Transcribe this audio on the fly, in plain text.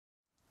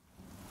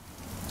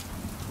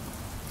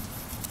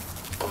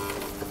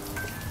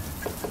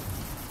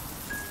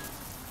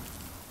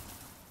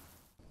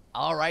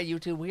All right,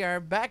 YouTube, we are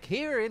back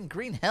here in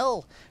Green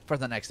Hell for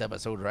the next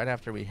episode. Right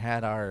after we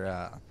had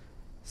our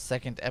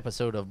second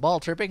episode of ball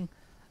tripping,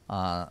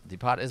 the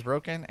pot is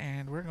broken,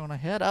 and we're gonna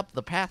head up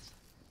the path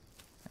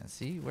and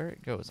see where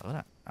it goes.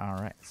 All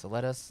right, so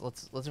let's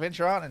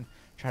venture on and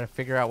try to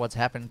figure out what's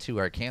happened to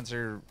our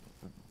cancer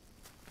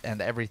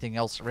and everything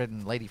else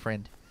ridden lady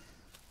friend.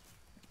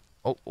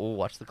 Oh,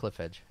 watch the cliff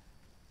edge.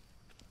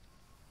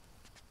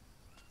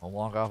 I'll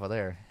walk off of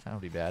there. That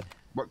would be bad.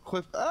 What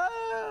cliff?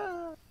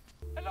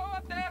 Hello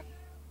up there.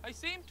 I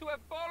seem to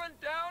have fallen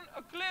down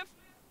a cliff.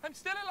 I'm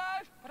still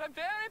alive, but I'm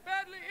very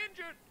badly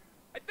injured.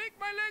 I think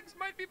my legs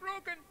might be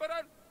broken, but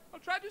I'll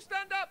try to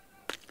stand up.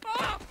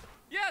 Oh!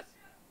 Yes,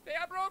 they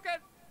are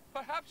broken.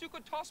 Perhaps you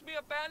could toss me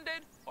a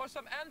Band-Aid or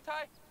some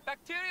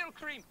antibacterial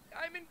cream.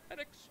 I'm in an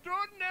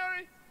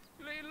extraordinarily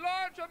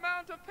large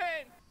amount of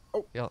pain.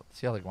 Oh,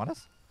 see how they want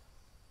us?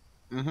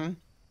 Mm-hmm.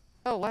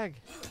 Oh,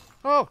 leg.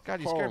 Oh,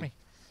 God, you scared me.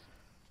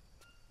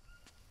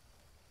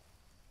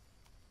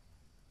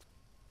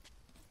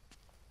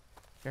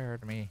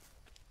 Scared me.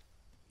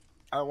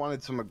 I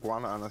wanted some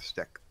iguana on a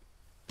stick.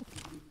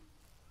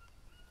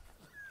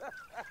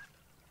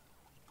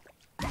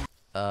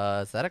 Is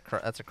that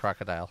that's a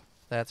crocodile.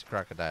 That's a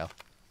crocodile.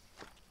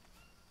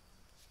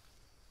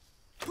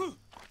 Don't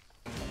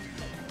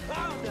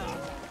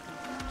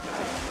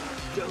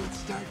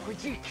start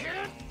what you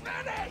can't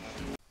finish!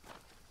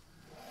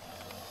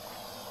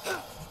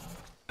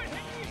 Good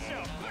hitting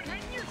yourself! Good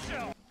hitting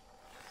yourself!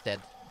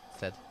 Dead. It's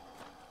dead.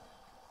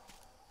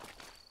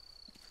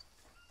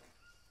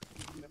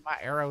 Get my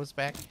arrows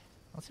back.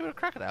 Let's see what a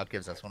crocodile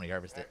gives us when we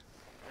harvest it.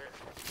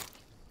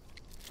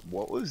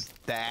 What was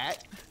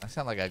that? I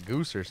sound like a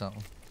goose or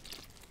something.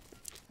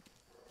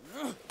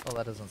 Oh,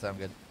 that doesn't sound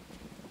good.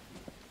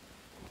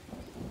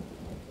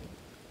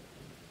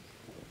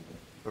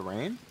 The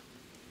rain?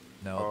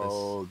 No,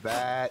 Oh,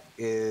 that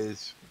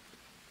is...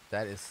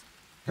 that is...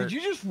 Did you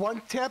just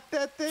one-tap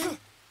that thing?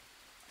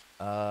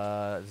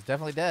 It's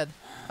definitely dead.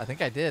 I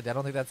think I did. I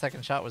don't think that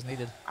second shot was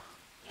needed.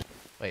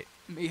 Wait,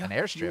 Mia, an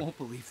airstrip? You won't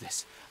believe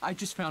this. I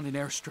just found an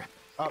airstrip.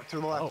 Up to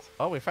the left.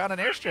 Oh, we found an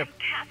airstrip.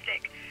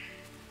 Fantastic.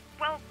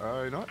 Well,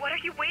 You know what? are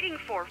you waiting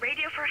for?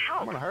 Radio for I'm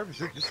help. gonna harvest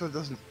it just so it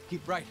doesn't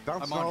keep Right,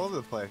 bouncing I'm on all it. over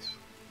the place.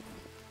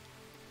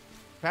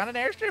 Found an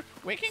airstrip.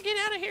 We can get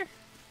out of here.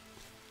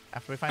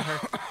 After we find her.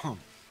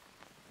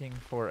 Looking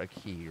for a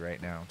key right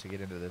now to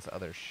get into this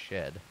other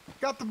shed.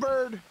 Got the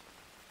bird!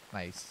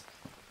 Nice.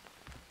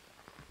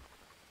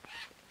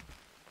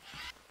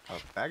 A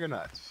bag of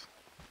nuts.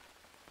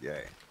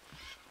 Yay.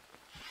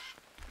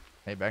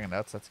 Hey, bag of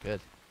nuts. That's good.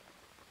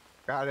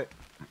 Got it.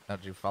 Now,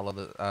 did you follow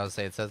the... I was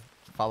say it says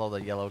follow the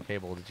yellow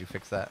cable. Did you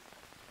fix that?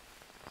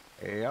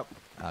 Yep.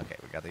 Okay,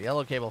 we got the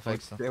yellow cable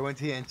fixed. They went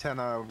to the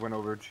antenna, went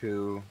over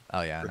to...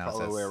 Oh, yeah. Now it all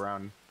the way says...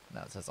 around.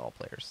 Now it says all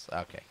players.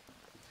 Okay.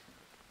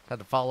 Had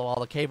to follow all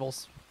the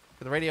cables.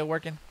 Get the radio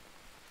working.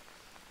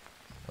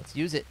 Let's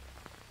use it.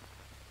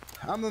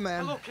 I'm the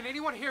man. Hello, can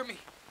anyone hear me?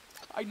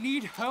 I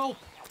need help.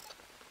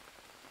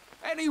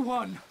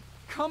 Anyone,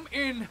 come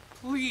in,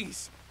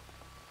 please.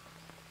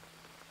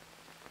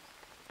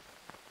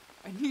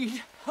 I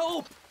need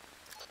help.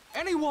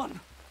 Anyone,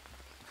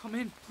 come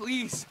in,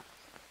 please.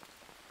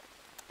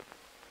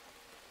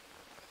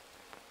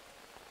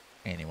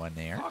 Anyone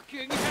there?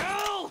 Fucking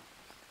hell!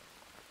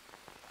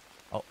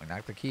 Oh, we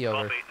knocked the key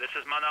over. Copy. This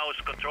is Manaus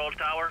Control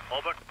Tower.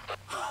 Over.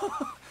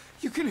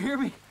 You can hear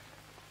me.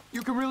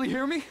 You can really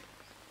hear me?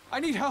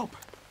 I need help.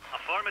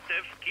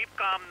 Affirmative. Keep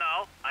calm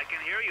now. I can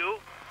hear you.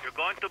 You're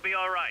going to be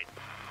all right.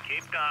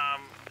 Keep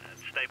calm and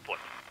stay put.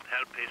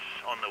 Help is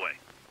on the way.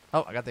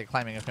 Oh, I got the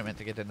climbing equipment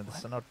to get into the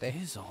cenote. What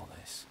is all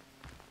this?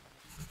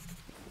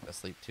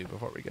 Asleep too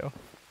before we go.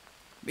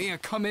 Mia,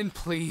 come in,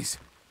 please.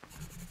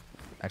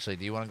 Actually,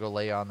 do you want to go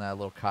lay on that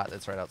little cot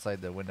that's right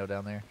outside the window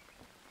down there?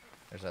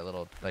 There's that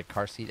little like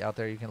car seat out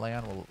there you can lay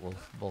on. We'll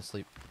both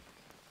sleep.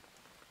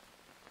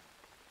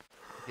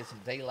 Get some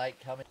daylight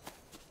coming.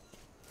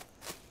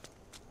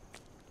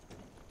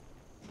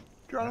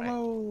 Geronimo!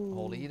 Right.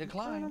 Hold E to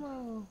climb.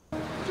 Geronimo!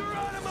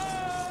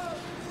 Geronimo!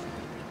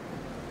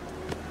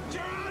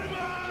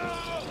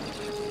 Geronimo!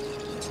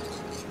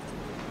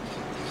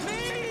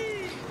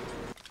 Me!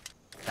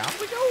 Down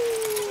we go!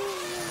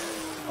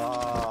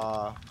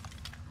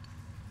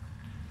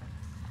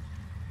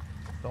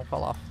 Don't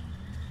fall off.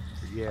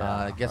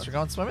 Yeah. I guess you're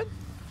going swimming?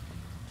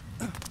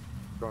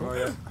 Don't know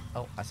yet.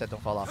 Oh, I said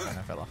don't fall off and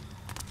I fell off.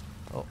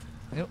 Oh,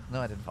 nope,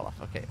 no, I didn't fall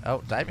off. Okay.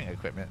 Oh, diving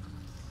equipment.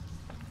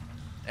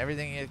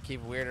 Everything you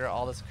keep weirder.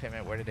 All this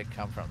equipment, where did it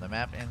come from? The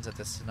map ends at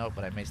this cenote,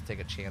 but I may take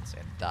a chance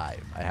and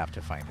dive. I have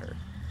to find her.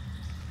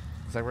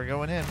 Looks like we're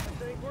going in. I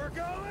think we're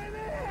going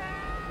in!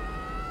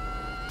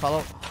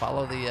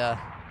 Follow the,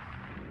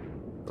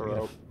 The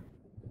rope.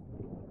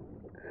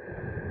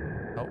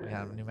 Oh, we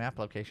got a new map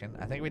location.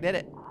 I think we did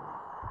it.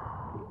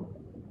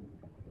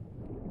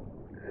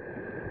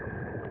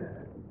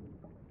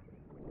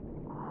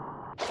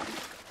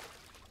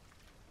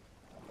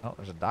 Oh,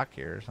 there's a dock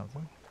here or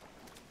something.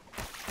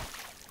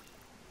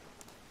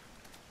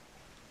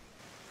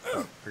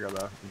 I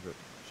gotta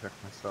check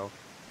myself.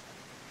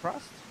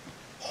 crust.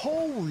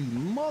 Holy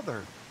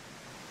mother!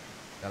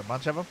 Got a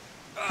bunch of them.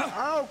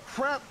 Oh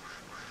crap!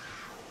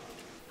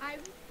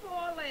 I've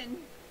fallen,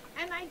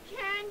 and I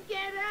can't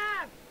get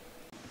up.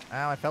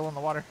 Ow, I fell in the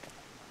water.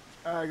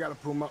 I gotta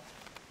pull him up.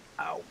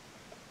 Ow!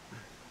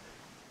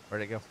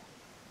 Where'd it go?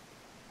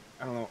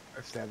 I don't know.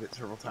 I've stabbed it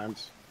several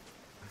times.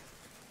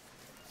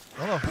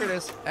 Oh no, here it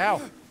is.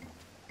 Ow.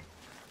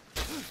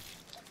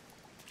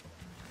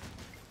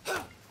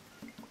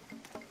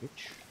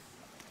 Bitch.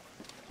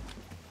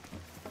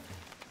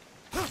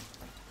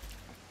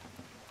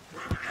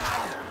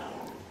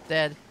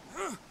 Dead.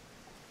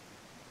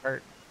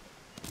 Hurt.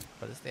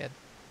 But it's dead.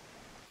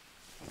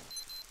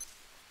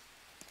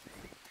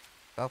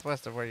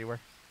 Southwest of where you were.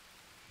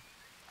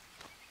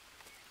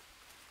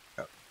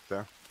 Oh,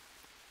 there.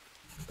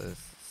 This.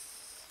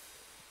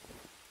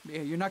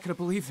 Mia, you're not gonna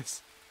believe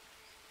this.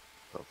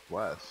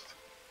 Southwest.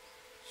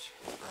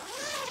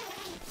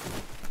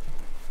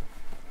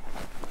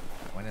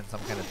 Went in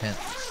some kind of tent.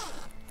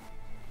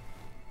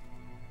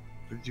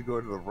 Did you go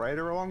to the right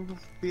or along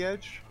the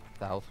edge?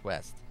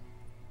 Southwest.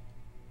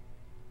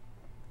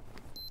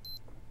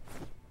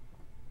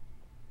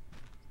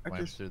 I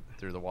Went just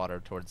through the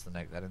water towards the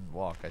next. I didn't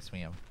walk. I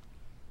swam.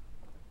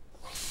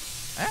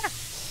 Ah!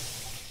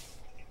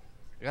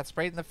 I got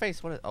sprayed in the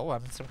face. What? Oh,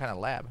 I'm in some kind of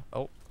lab.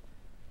 Oh.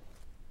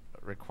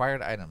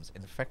 Required items: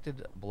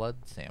 infected blood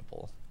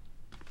sample.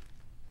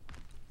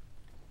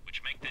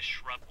 Which make this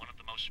shrub one of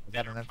the most Is that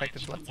bitter an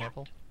infected plants in blood the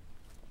world.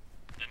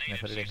 sample? The I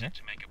natives put it in use here? it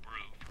to make a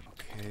brew.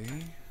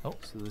 Okay. Oh.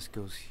 So this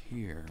goes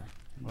here.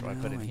 What do I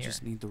put in I here?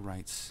 just need the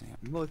right sample.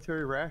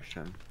 military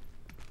ration.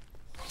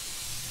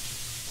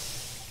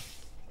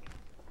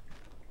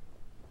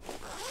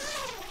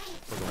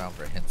 Look around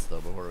for hints though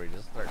before we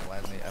just start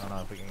gladly. I don't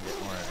know if we can get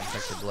more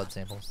infected blood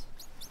samples.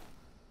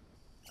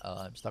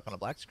 I'm stuck on a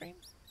black screen.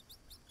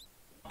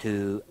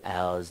 2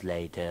 hours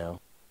later.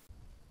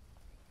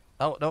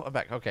 Oh no, I'm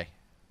back. Okay.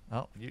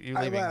 Oh, you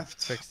I leaving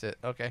left. fixed it.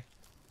 Okay.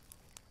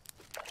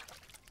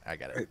 I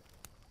got it. Right.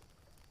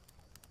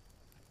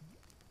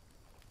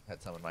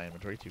 Had some in my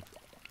inventory too.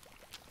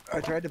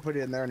 I tried to put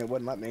it in there and it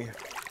wouldn't let me.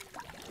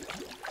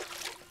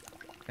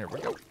 Here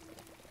we go.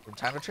 We're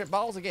time to trip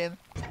balls again.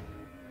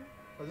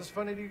 Was this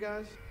funny to you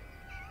guys?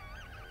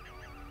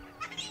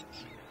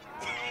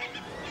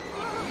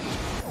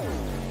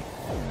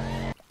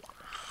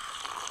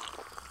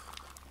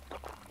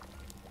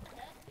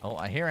 Oh,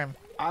 I hear him.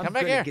 I'm Come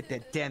back gonna here. get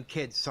that damn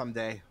kid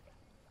someday.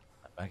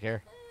 Back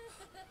here.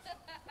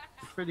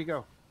 Where'd he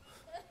go?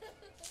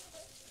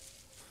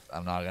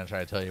 I'm not gonna try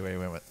to tell you where he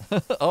went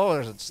with. Oh,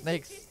 there's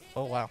snakes.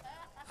 Oh wow.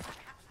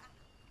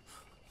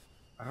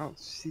 I don't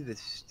see this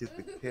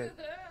stupid kid.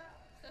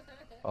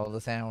 Follow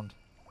the sound.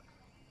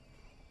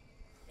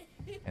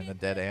 And the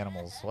dead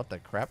animals. What the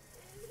crap?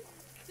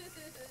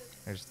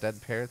 There's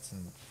dead parrots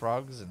and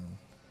frogs and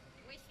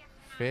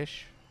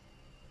fish.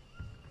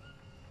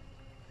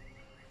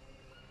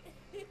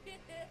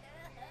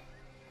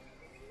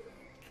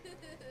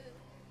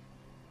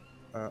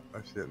 I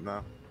see it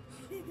now.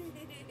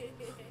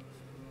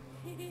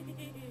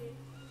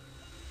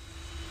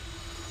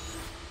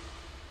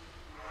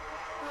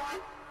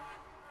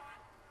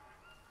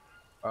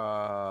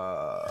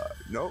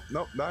 Nope,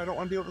 no, I don't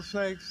want to deal with the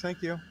snakes.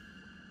 Thank you.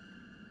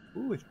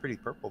 Ooh, it's pretty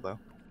purple though,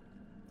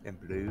 and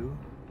blue.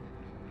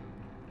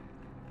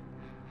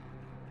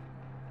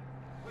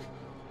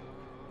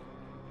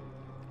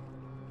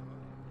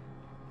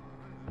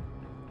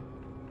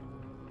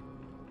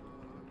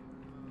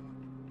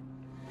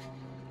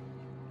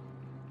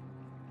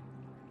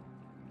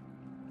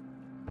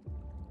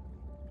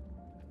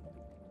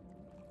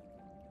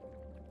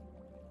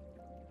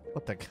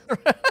 What the?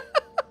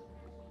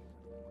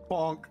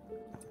 Bonk.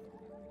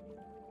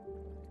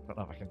 I don't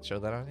know if I can show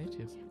that on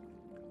YouTube.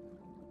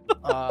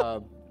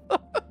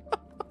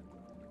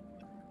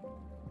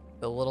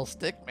 The little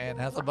stick man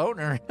has a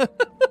boner.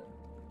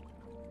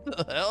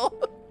 The hell?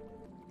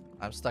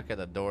 I'm stuck at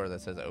a door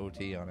that says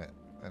OT on it,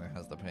 and it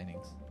has the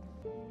paintings.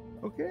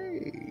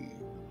 Okay.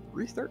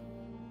 Restart.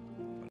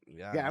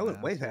 Yeah, Yeah, I I'm went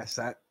gonna way have to- past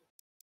that.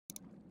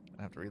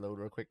 I have to reload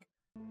real quick.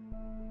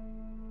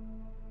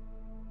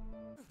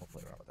 We'll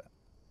play around with that.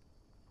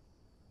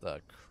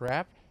 The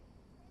crap.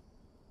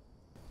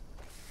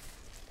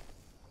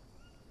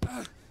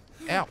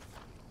 Ow!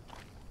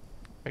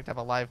 Picked up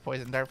a live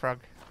poison dart frog.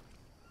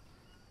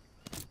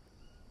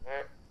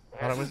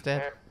 Thought it was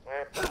dead.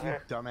 You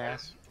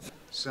dumbass.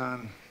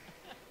 Son,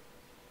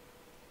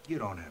 you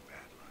don't have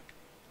bad luck.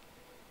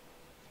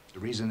 The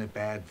reason that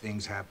bad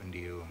things happen to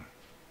you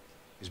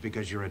is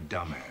because you're a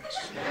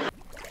dumbass.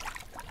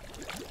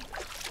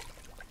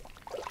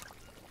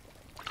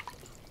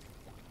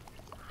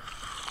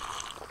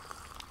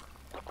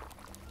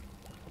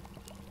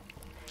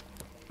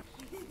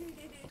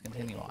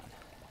 Continue on.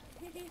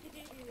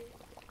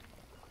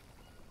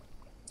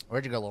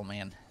 Where'd you go, little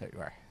man? There you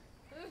are.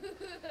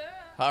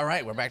 All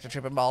right, we're back to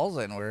tripping balls,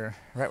 and we're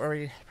right where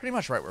we, pretty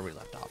much right where we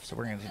left off. So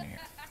we're gonna continue here.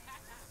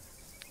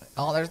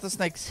 Oh, there's the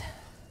snakes.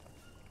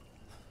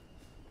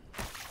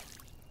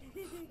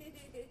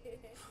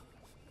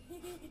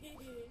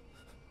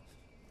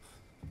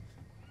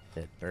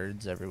 Dead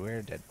birds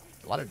everywhere.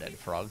 A lot of dead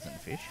frogs and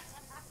fish.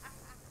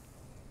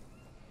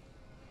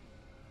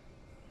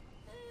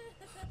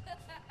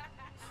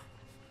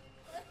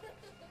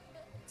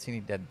 See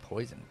any dead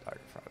poison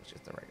dart frogs?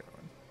 Just a regular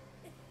one.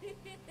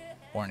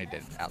 Or any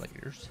dead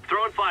alligators.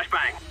 Throwing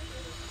flashbang.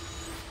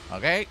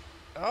 Okay.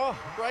 Oh,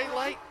 bright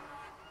light.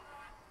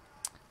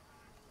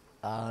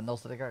 No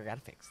sticker, got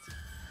it fixed.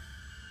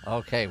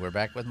 Okay, we're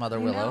back with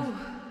Mother Willow. Know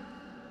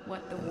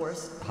what the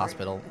worst part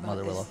Hospital, about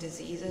Mother this Willow.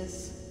 disease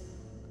is?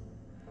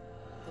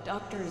 The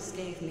doctors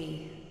gave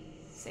me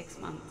 6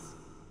 months.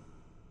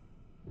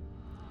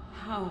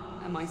 How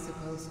am I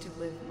supposed to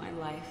live my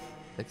life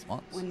 6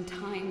 months. when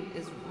time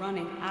is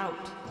running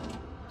out?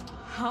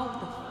 How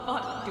the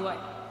fuck do I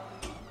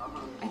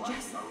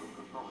just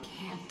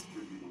can't.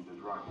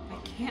 I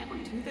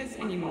can't do this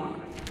anymore.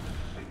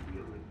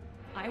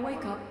 I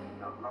wake up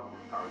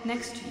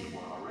next to you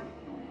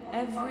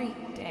every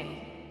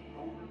day,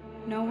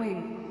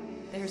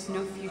 knowing there's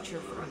no future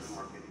for us.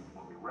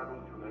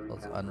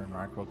 Those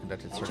unremarkable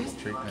conducted I surgical just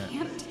treatment.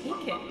 can't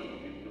take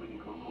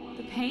it.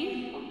 The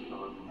pain,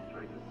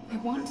 I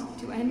want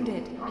to end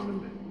it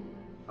and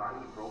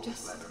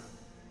just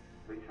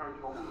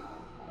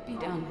be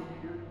done.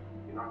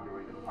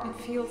 It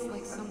feels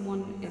like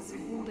someone is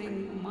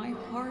holding my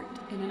heart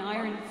in an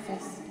iron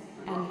fist,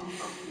 and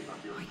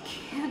I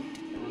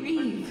can't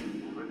breathe.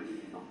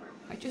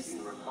 I just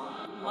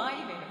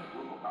lie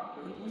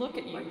there and look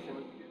at you.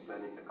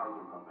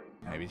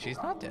 Maybe she's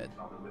not dead.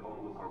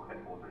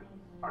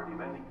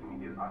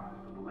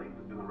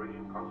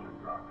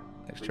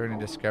 Extraordinary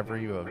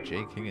discovery of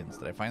Jake Higgins.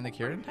 Did I find the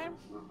cure in time?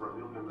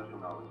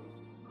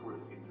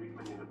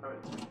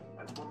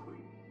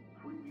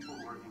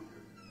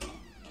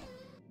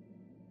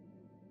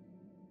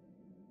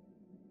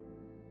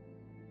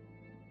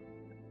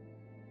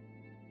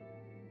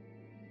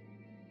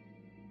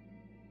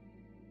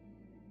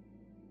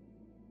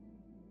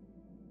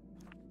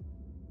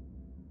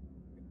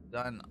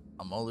 Done.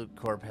 Amoluk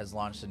Corp has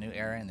launched a new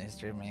era in the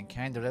history of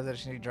mankind. The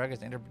revolutionary drug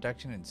is under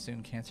production, and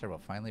soon cancer will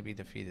finally be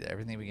defeated.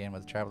 Everything began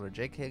with traveler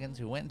Jake Higgins,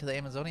 who went into the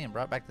Amazonia and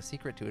brought back the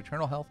secret to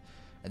eternal health,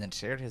 and then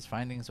shared his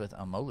findings with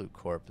Amoluk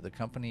Corp. The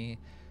company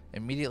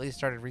immediately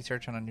started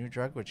research on a new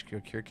drug which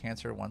could cure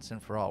cancer once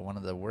and for all. One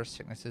of the worst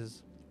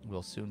sicknesses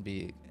will soon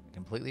be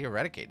completely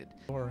eradicated.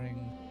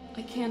 Boring.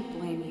 I can't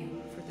blame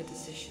you for the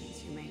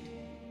decisions you made.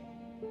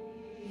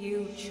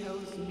 You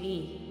chose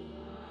me,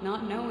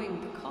 not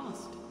knowing the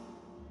cost.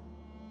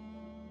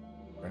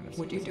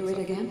 Would you do it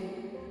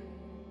again?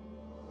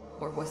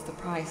 Or was the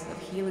price of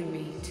healing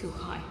me too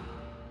high?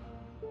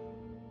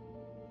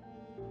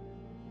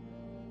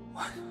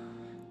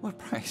 What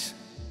price?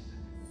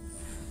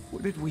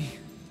 What did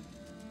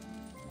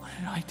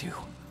I do?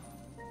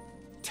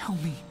 Tell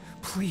me,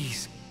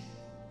 please.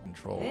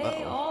 Control.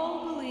 They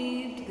all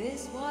believed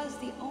this was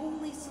the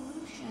only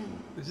solution.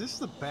 Is this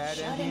the bad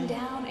Shutting ending?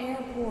 down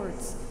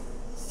airports,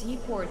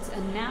 seaports,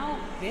 and now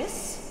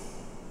this?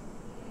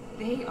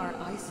 They are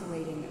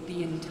isolating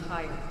the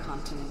entire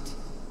continent.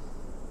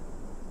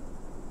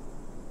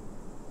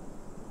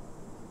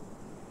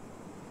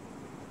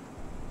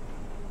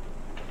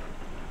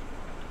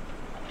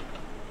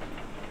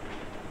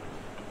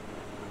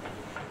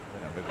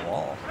 In a big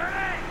wall.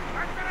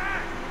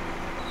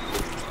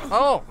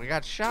 Oh, we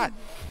got shot.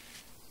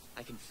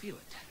 I can feel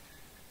it.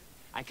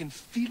 I can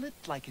feel it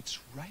like it's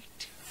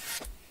right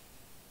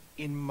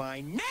in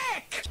my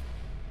neck!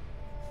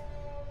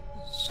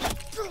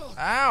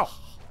 Ow!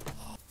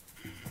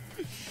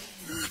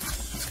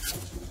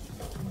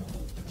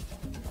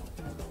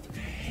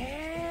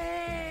 Hey!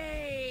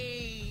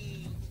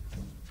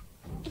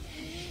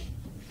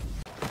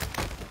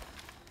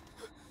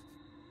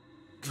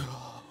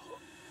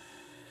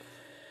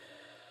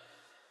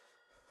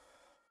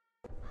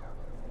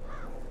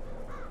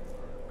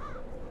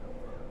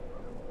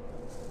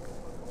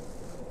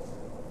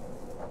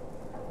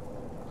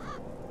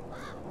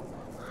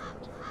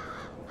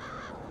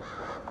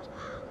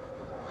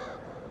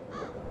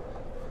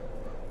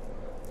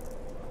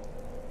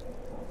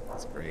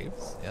 That's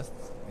graves. Yes,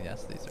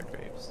 yes, these are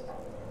graves.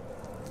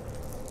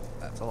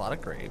 That's a lot of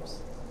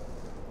graves.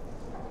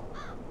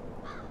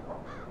 Oh,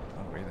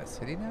 we're in a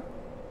city now?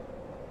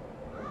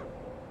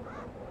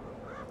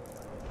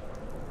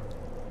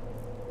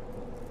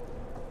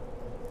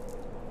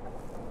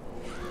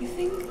 You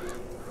think...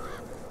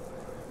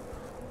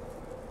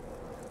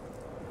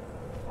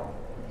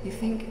 You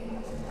think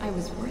I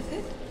was worth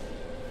it?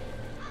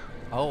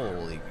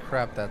 Holy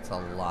crap, that's a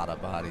lot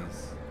of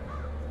bodies.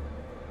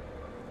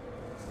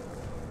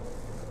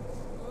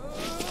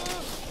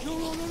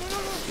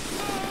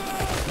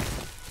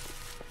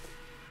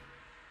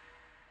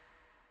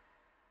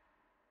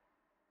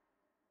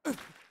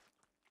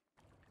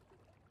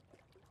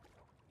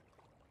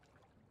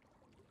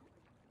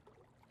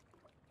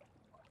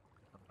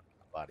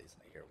 Bodies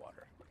in the air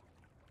water.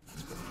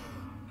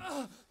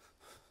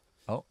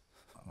 Oh,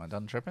 am I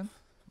done tripping? Am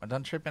I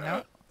done tripping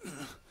out?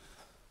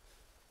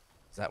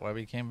 Is that why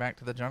we came back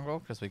to the jungle?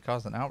 Because we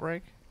caused an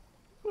outbreak?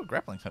 Ooh,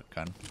 grappling hook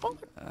gun.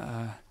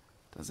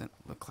 Doesn't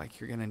look like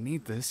you're gonna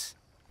need this.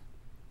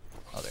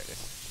 Oh, there it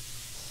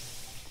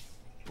is.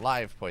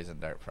 Live poison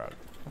dart frog.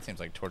 That seems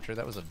like torture.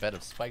 That was a bed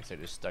of spikes I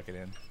just stuck it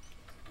in.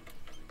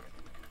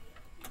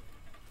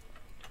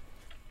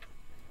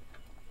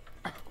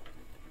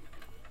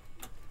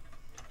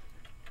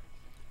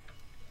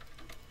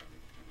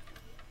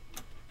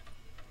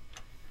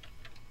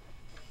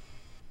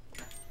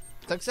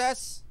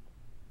 Success!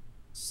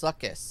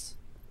 Suckus.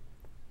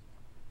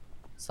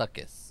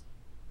 Suckus.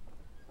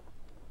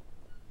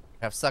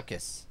 Have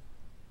suckus.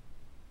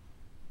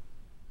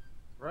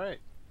 Right.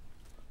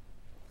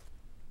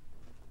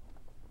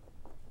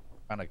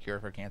 Found a cure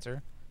for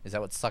cancer? Is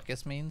that what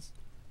suckus means?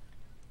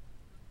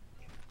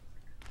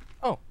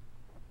 Oh.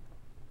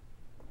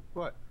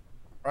 What?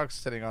 Frog's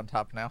sitting on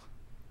top now.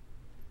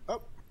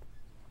 Oh.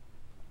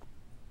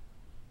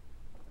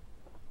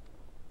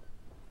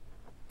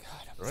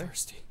 God, I'm Really?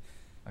 thirsty.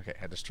 Okay,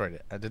 I destroyed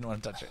it. I didn't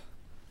want to touch it.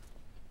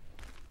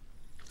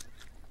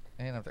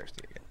 And I'm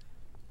thirsty again.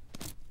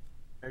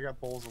 I got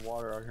bowls of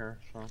water out here,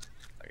 so.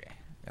 Okay.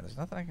 Yeah, there's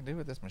nothing I can do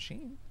with this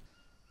machine.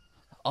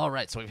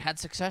 Alright, so we've had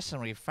success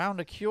and we found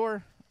a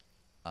cure.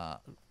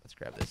 Let's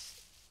grab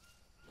this.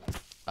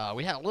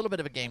 We had a little bit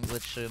of a game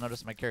glitch. So you'll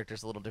notice my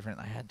character's a little different.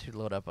 I had to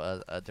load up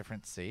a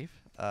different save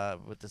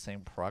with the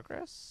same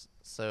progress.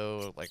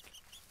 So, like,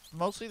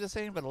 mostly the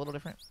same, but a little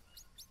different.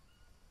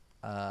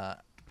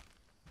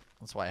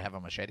 That's why I have a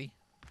machete.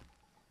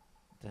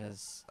 I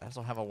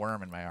also have a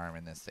worm in my arm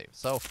in this save.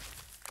 So,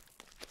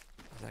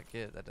 does that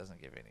give? That doesn't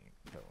give any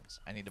bones.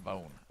 I need a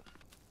bone.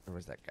 Where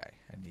was that guy?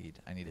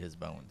 I need his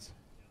bones.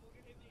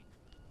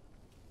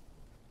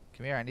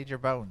 Come here, I need your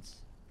bones.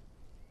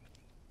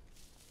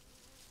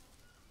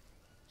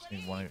 Just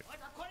need one.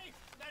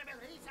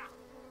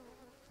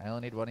 I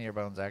only need one of your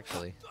bones,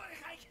 actually.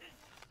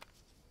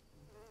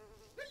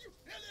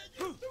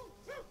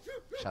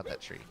 Shot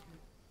that tree.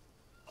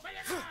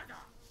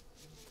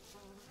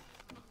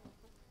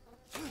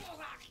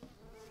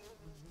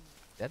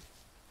 Dead?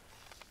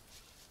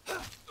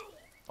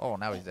 Oh,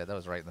 now he's dead. That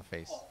was right in the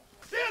face.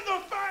 In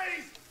the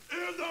face!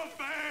 In the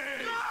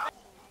face!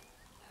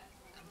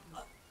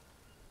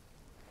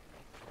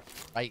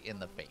 Right in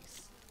the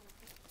face.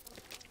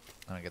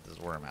 I'm gonna get this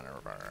worm out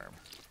of our arm.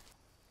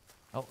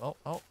 Oh, oh,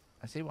 oh.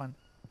 I see one.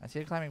 I see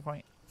a climbing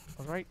point.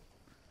 I was right.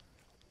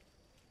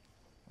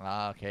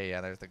 Okay,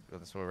 yeah,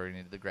 that's where we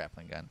needed the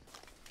grappling gun.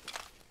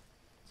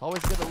 It's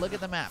always good to look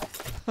at the map.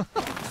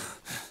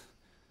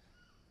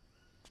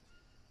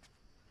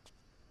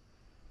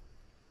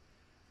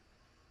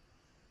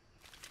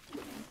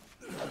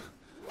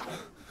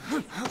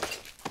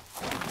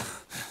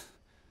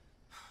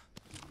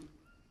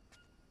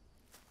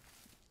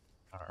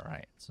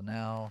 Alright, so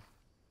now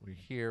we're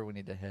here. We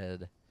need to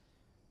head.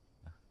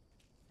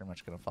 Pretty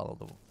much gonna follow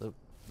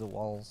the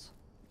walls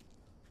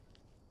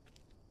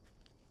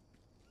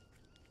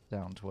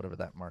down to whatever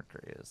that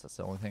marker is. That's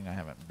the only thing I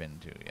haven't been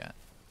to yet.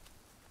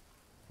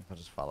 I think I'll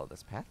just follow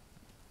this path.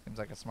 Seems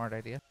like a smart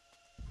idea.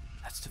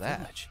 That's the that?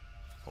 village.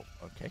 Oh,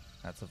 okay.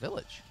 That's a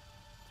village.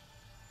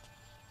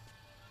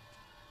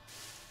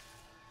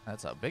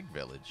 That's a big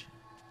village.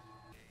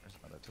 There's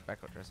another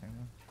tobacco dressing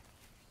room.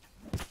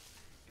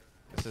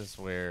 This is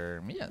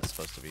where Mia is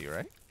supposed to be,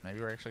 right? Maybe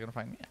we're actually gonna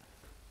find Mia.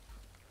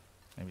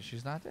 Maybe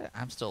she's not dead.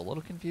 I'm still a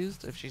little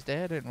confused if she's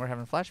dead and we're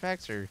having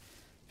flashbacks or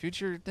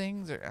future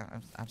things. Or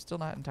I'm still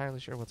not entirely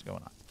sure what's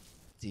going on.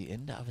 The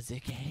end of the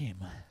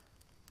game.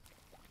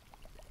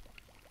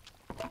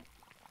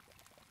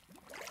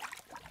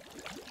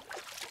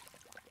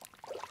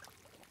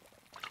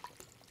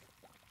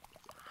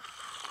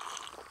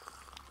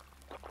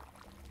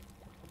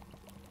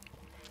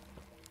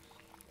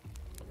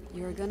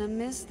 You're gonna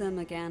miss them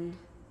again.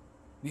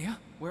 Mia,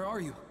 where are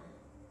you?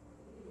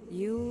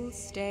 You'll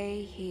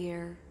stay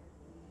here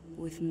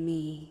with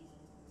me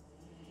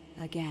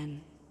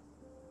again.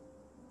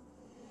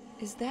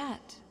 Is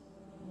that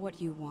what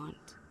you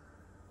want?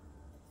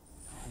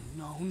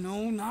 Oh,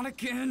 no, not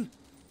again.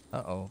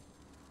 Uh-oh.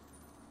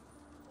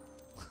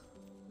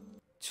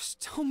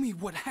 Just tell me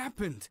what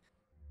happened.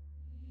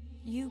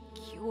 You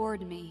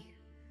cured me.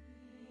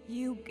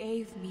 You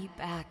gave me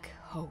back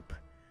hope.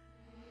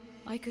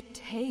 I could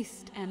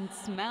taste and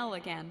smell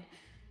again.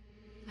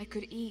 I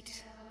could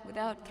eat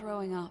without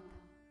throwing up.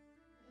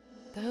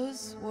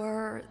 Those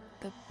were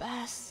the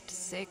best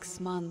 6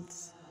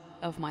 months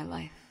of my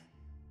life.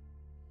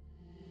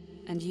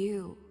 And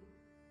you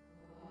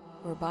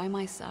were by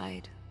my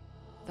side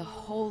the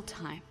whole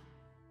time.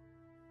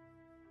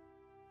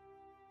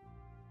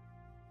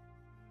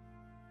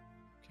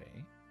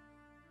 Okay.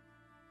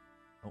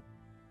 Oh.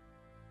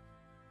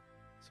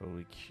 So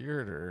we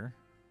cured her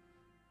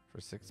for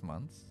 6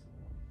 months.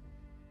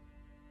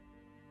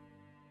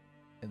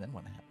 And then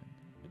what happened?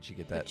 Did she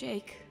get But that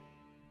Jake,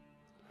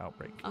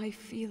 outbreak? I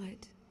feel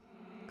it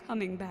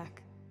coming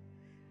back.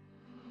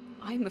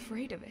 I'm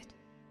afraid of it.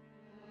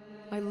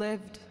 I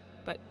lived,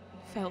 but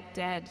felt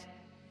dead.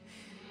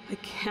 I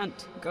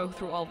can't go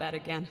through all that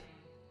again.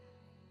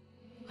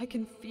 I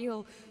can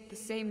feel the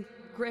same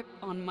grip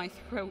on my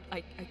throat.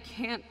 I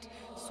can't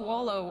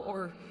swallow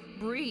or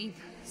breathe.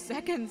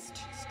 Seconds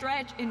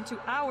stretch into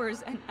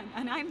hours, and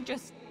I'm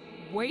just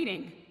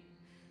waiting.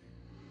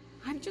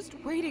 I'm just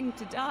waiting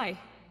to die.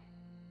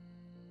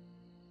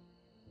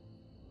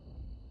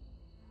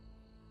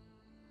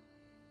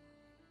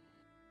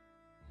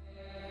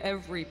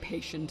 Every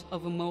patient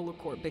of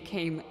Immolicor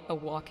became a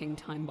walking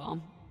time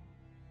bomb.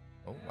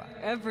 Oh, wow.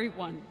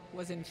 Everyone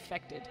was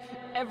infected.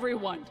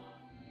 Everyone.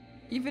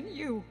 Even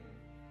you.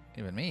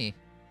 Even me.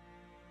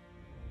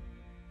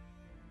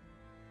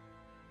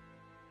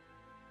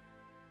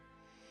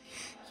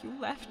 You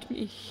left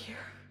me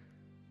here.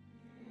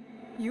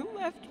 You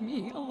left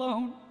me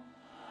alone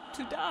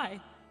to die.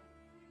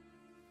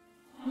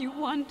 You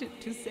wanted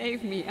to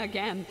save me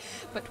again,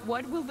 but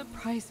what will the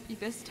price be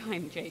this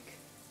time, Jake?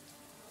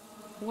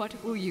 What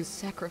will you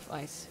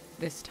sacrifice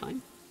this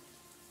time?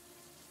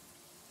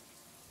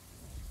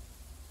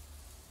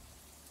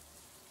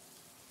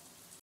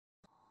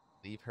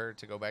 Leave her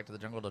to go back to the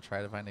jungle to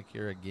try to find a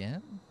cure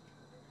again?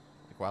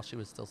 Like while she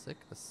was still sick?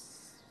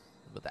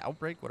 With the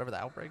outbreak? Whatever the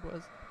outbreak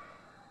was?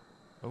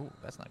 Oh,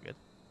 that's not good.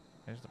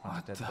 There's the bunch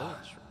of dead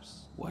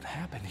villagers. What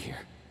happened here?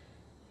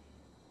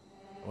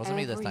 It wasn't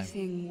me this time.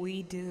 Everything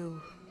we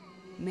do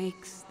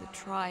makes the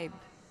tribe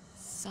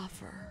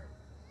suffer.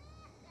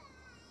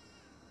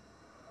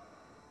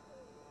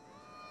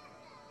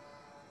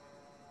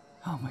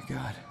 Oh my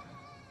god.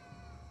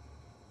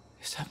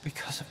 Is that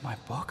because of my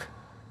book?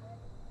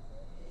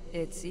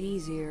 It's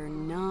easier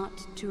not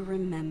to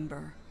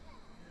remember,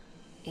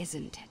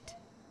 isn't it?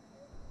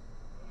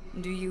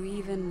 Do you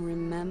even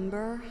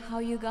remember how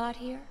you got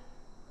here?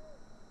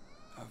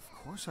 Of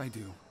course I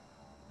do.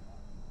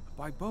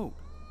 By boat.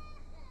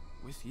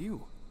 With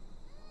you.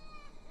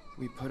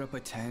 We put up a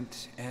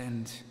tent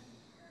and...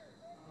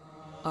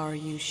 Are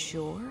you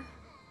sure?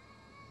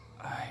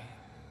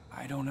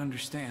 I don't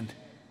understand.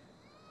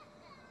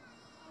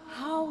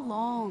 How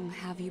long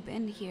have you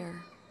been here?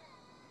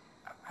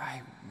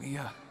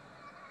 Mia...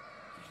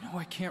 You know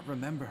I can't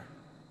remember.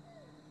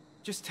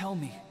 Just tell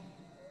me.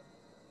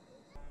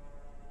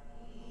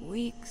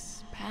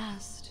 Weeks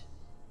passed.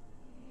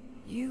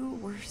 You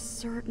were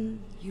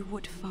certain you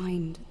would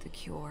find the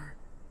cure.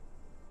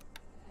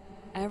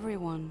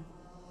 Everyone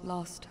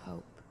lost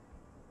hope.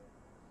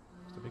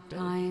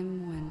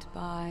 Time went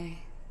by.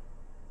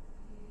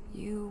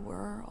 You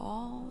were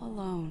all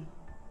alone.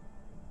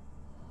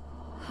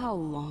 How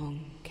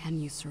long can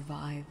you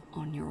survive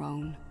on your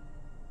own?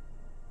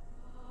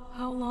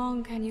 How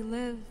long can you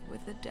live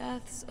with the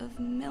deaths of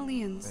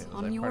millions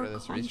on your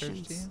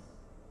conscience?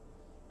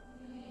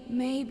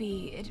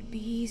 Maybe it'd be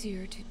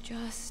easier to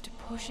just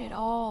push it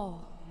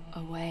all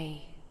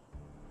away.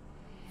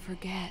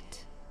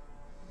 Forget.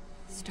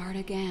 Start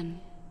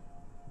again.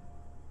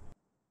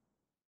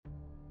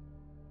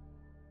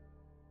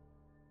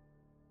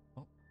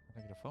 Oh,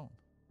 I get a phone.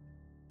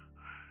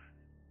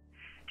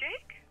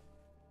 Jake?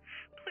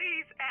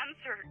 Please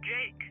answer,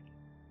 Jake.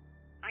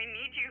 I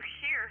need you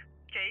here,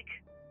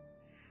 Jake.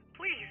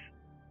 Please.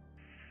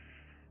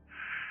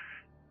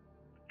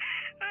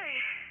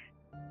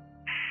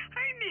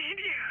 I need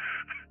you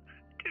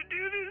to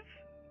do this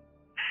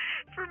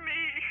for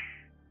me.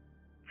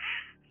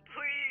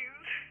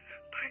 Please.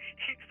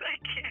 Please, I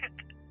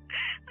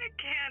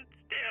can't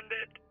stand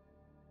it.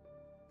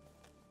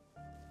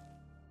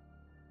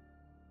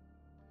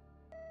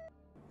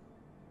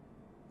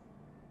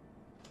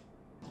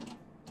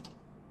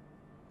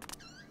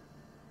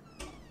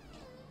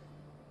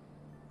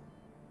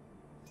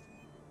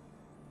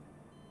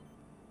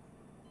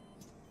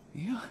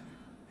 Mia?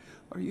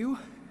 Are you...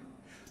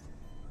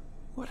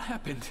 What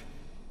happened?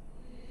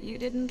 You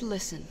didn't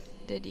listen,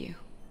 did you?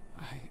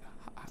 I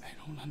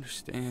don't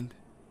understand.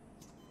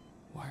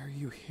 Why are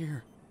you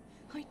here?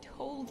 I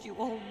told you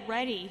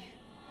already.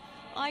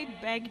 I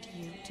begged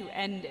you to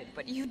end it,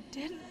 but you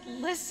didn't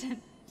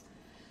listen.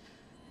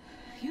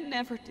 You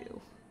never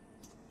do.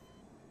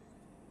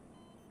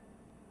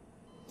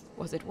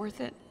 Was it worth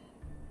it?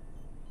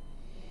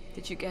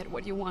 Did you get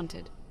what you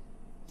wanted?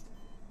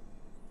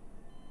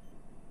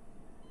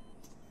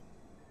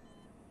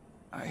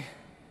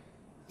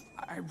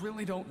 I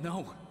really don't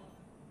know.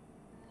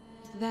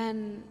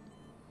 Then...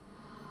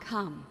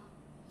 come.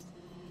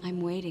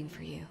 I'm waiting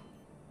for you.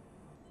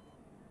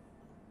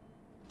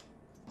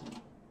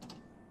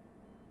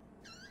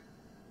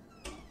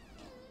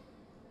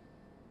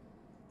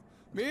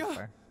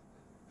 Mia?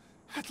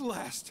 At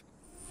last!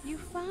 You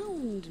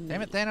found me.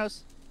 Damn it,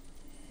 Thanos.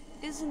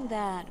 Isn't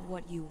that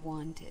what you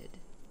wanted?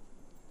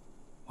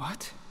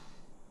 What?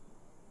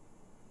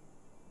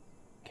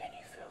 Can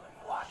you feel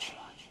him watching?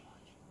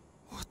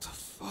 What the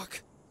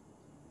fuck?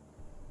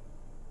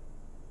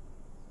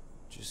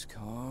 Just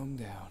calm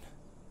down.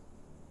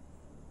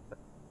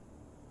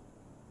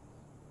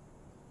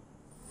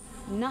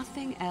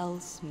 Nothing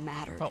else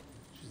mattered. Oh.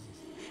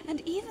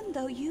 And even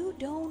though you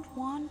don't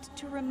want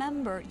to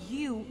remember,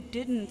 you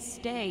didn't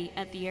stay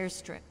at the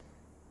airstrip.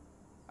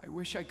 I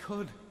wish I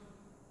could.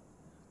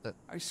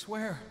 I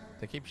swear.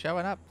 They keep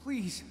showing up.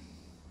 Please.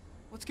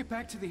 Let's get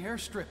back to the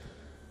airstrip.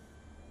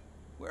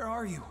 Where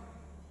are you?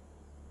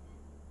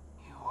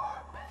 You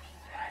are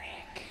pathetic.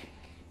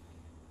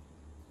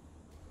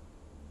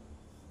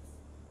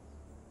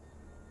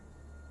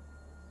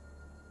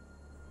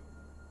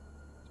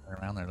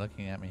 down there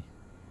looking at me.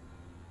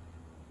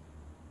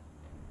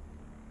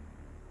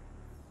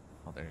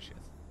 Oh, there she is.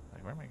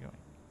 Like, where am I going?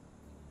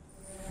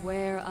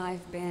 Where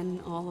I've been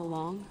all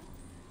along?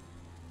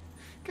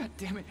 God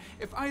damn it.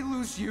 If I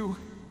lose you,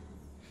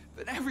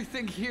 then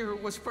everything here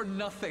was for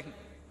nothing.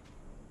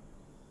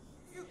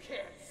 You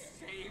can't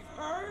save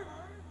her!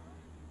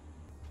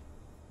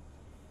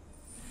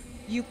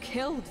 You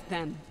killed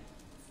them.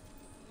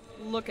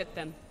 Look at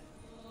them.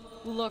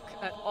 Look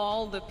at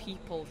all the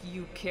people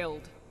you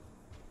killed.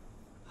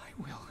 I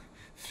will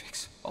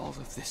fix all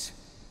of this.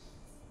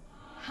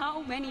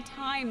 How many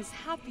times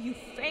have you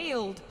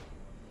failed?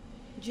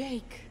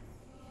 Jake,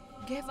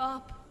 give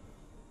up.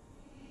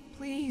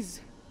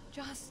 Please,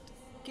 just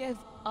give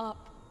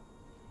up.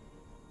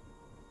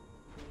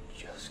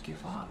 Just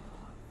give up.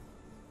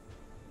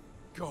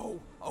 Go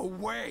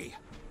away!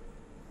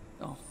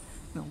 No,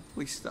 no,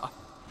 please stop.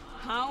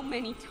 How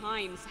many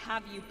times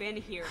have you been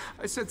here?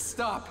 I said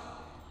stop.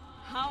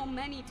 How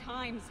many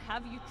times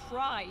have you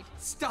tried?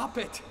 Stop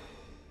it!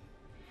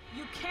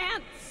 You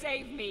can't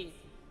save me!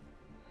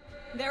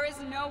 There is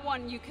no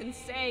one you can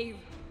save.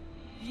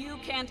 You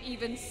can't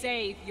even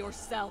save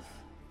yourself.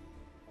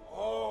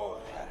 Oh,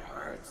 that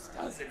hurts,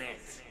 doesn't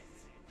it?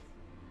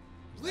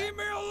 Leave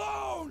me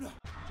alone!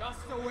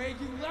 Just the way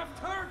you left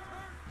her?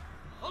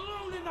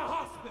 Alone in the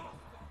hospital,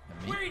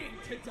 waiting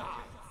to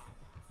die.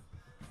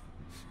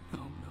 No,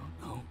 no,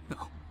 no,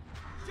 no.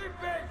 She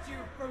begged you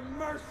for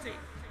mercy,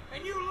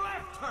 and you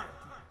left her!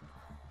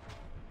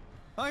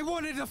 I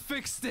wanted to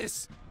fix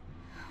this!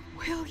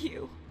 Will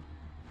you?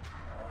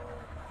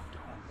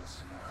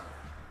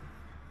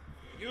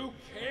 You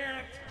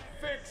can't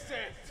fix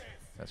it!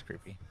 That's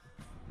creepy.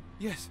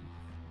 Yes,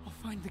 I'll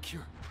find the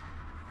cure.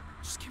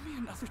 Just give me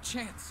another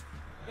chance.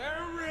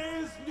 There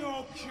is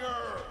no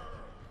cure!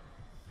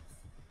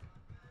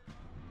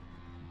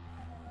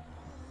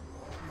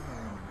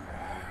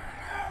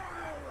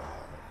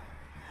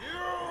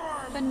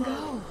 Then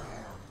go.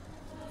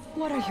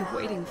 What are you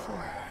waiting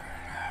for?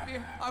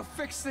 Mia, I'll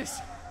fix this.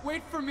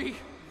 Wait for me.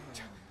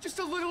 Just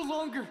a little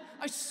longer,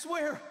 I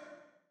swear.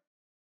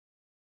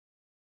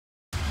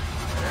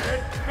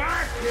 Get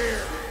back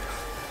here!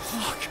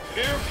 Fuck.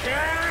 You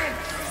can't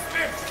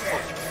fix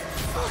it!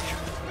 Fuck!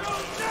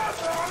 You'll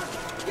never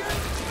get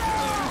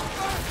down!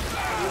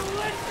 Are you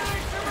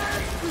listening to me?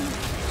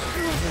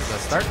 This is a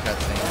start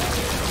cutscene.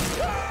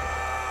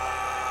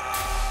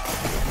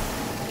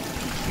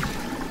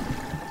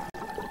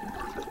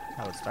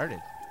 How it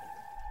started.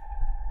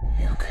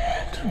 You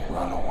can't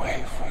run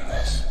away from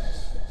this.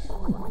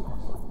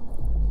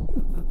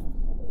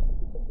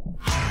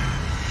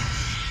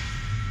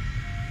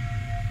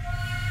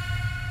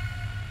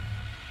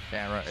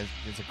 Damn,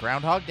 is it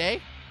Groundhog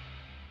Day?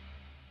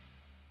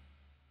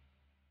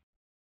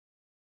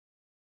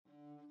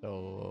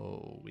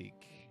 So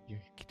you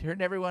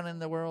turned everyone in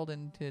the world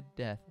into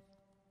death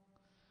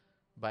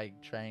by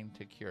trying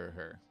to cure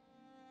her.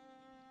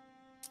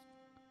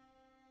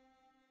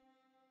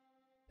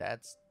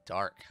 That's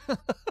dark.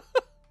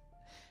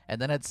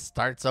 And then it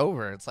starts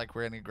over. It's like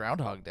we're in a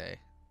Groundhog Day.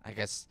 I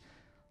guess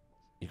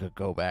you could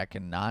go back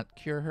and not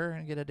cure her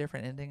and get a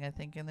different ending, I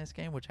think, in this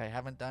game, which I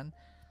haven't done.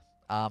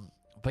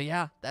 But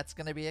yeah, that's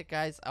going to be it,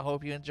 guys. I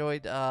hope you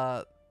enjoyed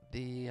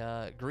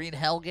the Green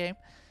Hell game.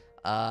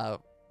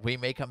 We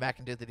may come back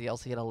and do the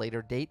DLC at a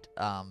later date.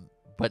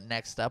 But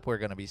next up, we're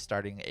going to be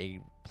starting a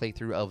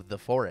playthrough of The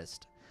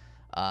Forest.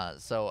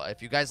 So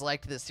if you guys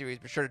liked this series,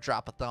 be sure to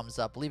drop a thumbs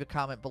up. Leave a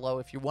comment below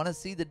if you want to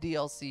see the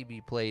DLC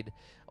be played,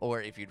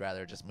 or if you'd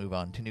rather just move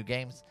on to new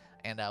games.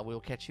 And we'll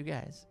catch you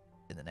guys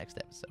in the next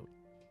episode.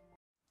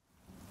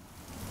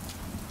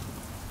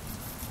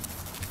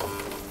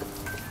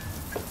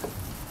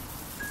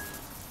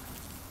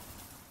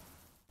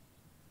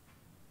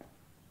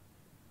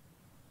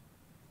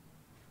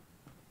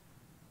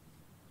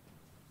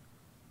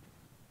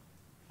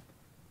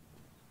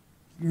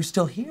 You're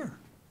still here.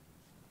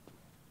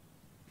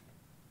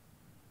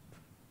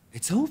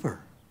 It's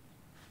over.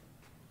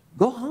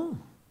 Go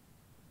home.